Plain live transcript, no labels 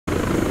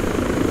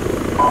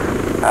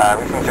We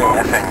seem to be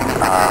missing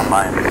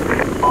mines.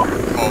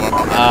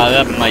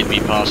 That might be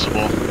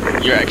possible.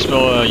 Your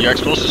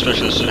explosive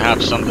specialist should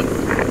have something.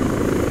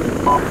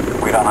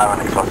 We don't have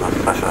an explosive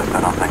specialist,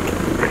 I don't think.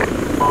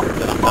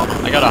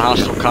 I got a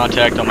hostile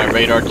contact on my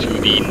radar to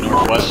the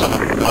northwest.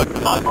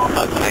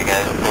 Okay,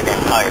 guys. Okay.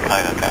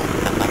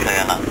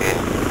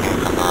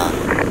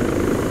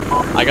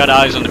 I got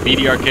eyes on the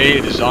BDRK.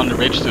 It is on the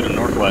ridge to the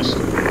northwest.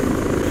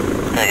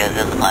 Okay, guys,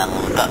 here's the plan.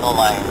 We've got no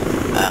lines,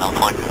 and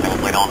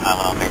unfortunately we don't have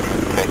enough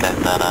agents to take out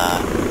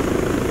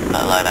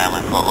that light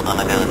ammo. What we're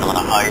gonna do is we're gonna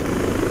hide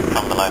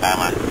from the light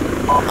ammo.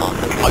 So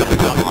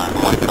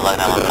once the light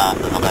ammo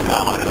passes, we'll let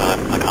ammo to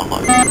the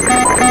convoy.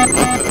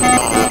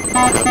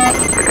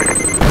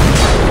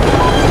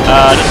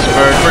 This is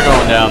Bird. We're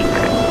going down.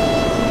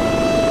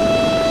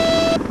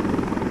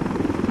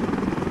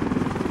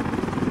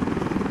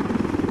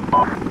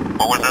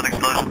 What was that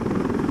explosion?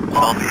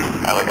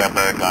 I looked at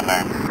Bird on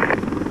there.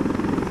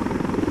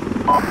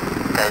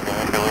 Guys, you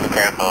need to be really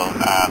careful,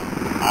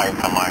 hide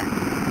somewhere.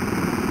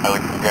 I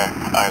would suggest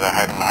either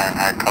hiding behind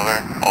hard cover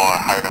or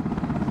hiding.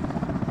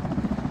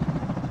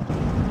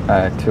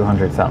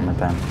 200 settlement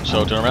then.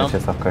 So turn around?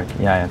 Switch yourself quick.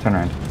 Yeah, turn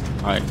around.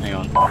 Alright, hang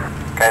on.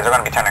 Guys, we're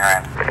gonna be turning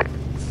around.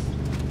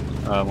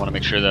 I want to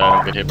make sure that I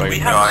don't get hit by you.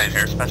 Guys,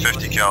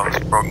 50 kills,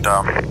 broken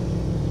down.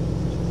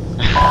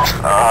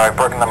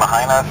 Broken them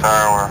behind us,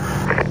 or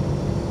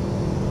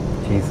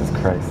Jesus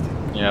Christ.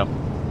 Yeah.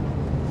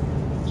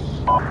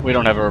 We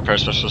don't have a repair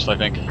specialist, I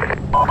think.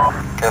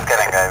 Just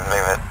kidding, guys,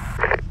 leave it.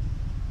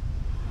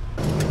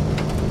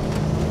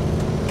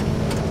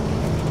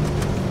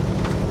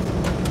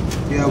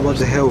 Yeah, what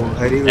the hell?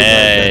 I really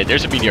Hey,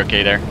 there's a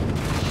BDRK there.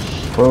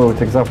 Whoa,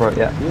 takes off right.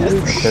 Yeah.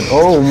 Good.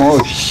 Oh,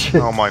 my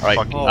shit. Oh my Right.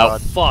 fucking Oh,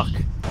 god. fuck.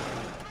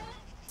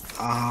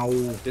 Ow.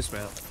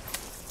 Dismount.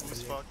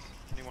 Almost fucked.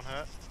 Anyone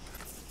hurt?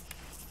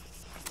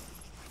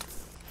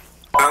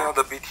 None of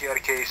the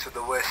BTRKs to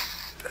the west.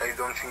 I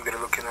don't think they're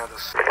looking at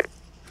us.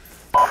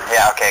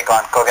 Yeah, okay, go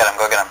on, go get him,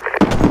 go get him.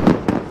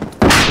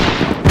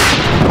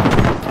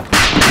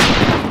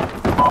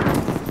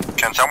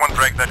 Can someone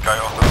break that guy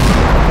off the road?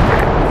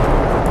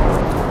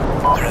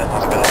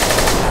 Let's go.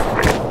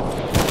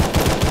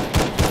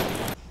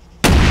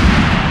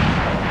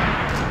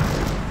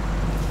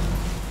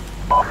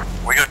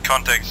 We got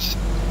contacts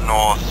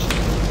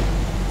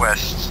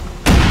north-west.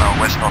 No,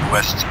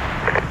 west-northwest.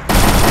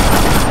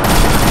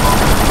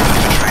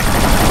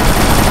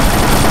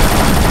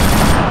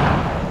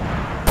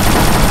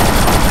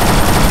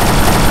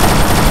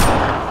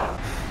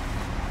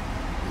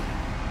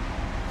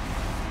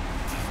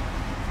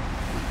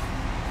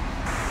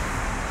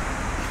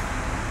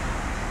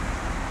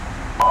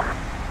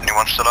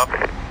 Anyone still up?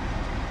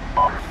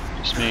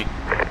 It's me.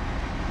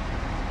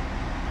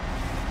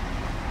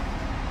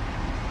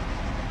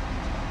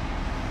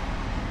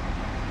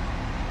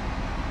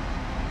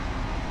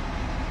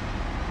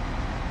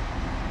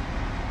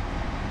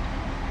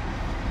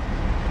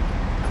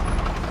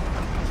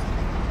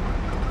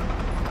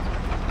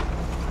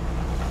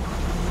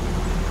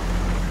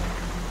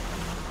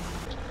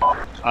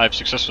 I've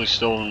successfully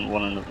stolen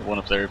one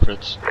of their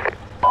airfits.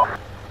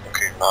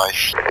 Okay,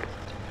 nice.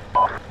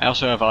 I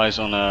also have eyes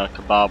on a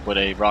kebab with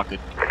a rocket.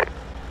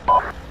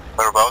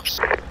 Whereabouts?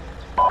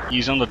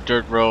 He's on the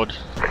dirt road.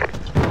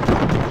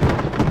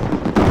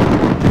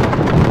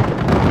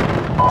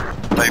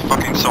 They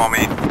fucking saw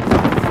me.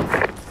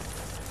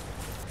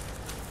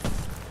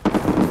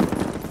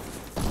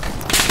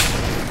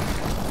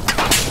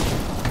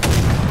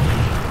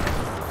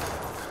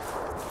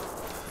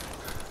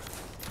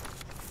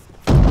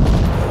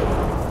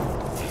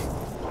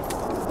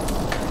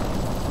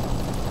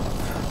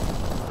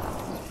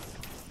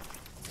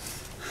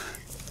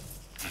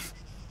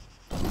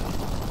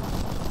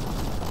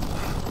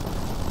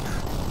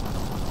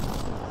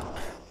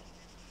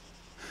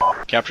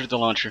 Captured the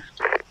launcher.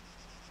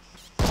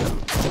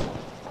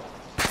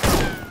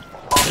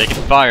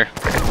 Taking fire.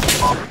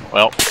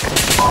 Well.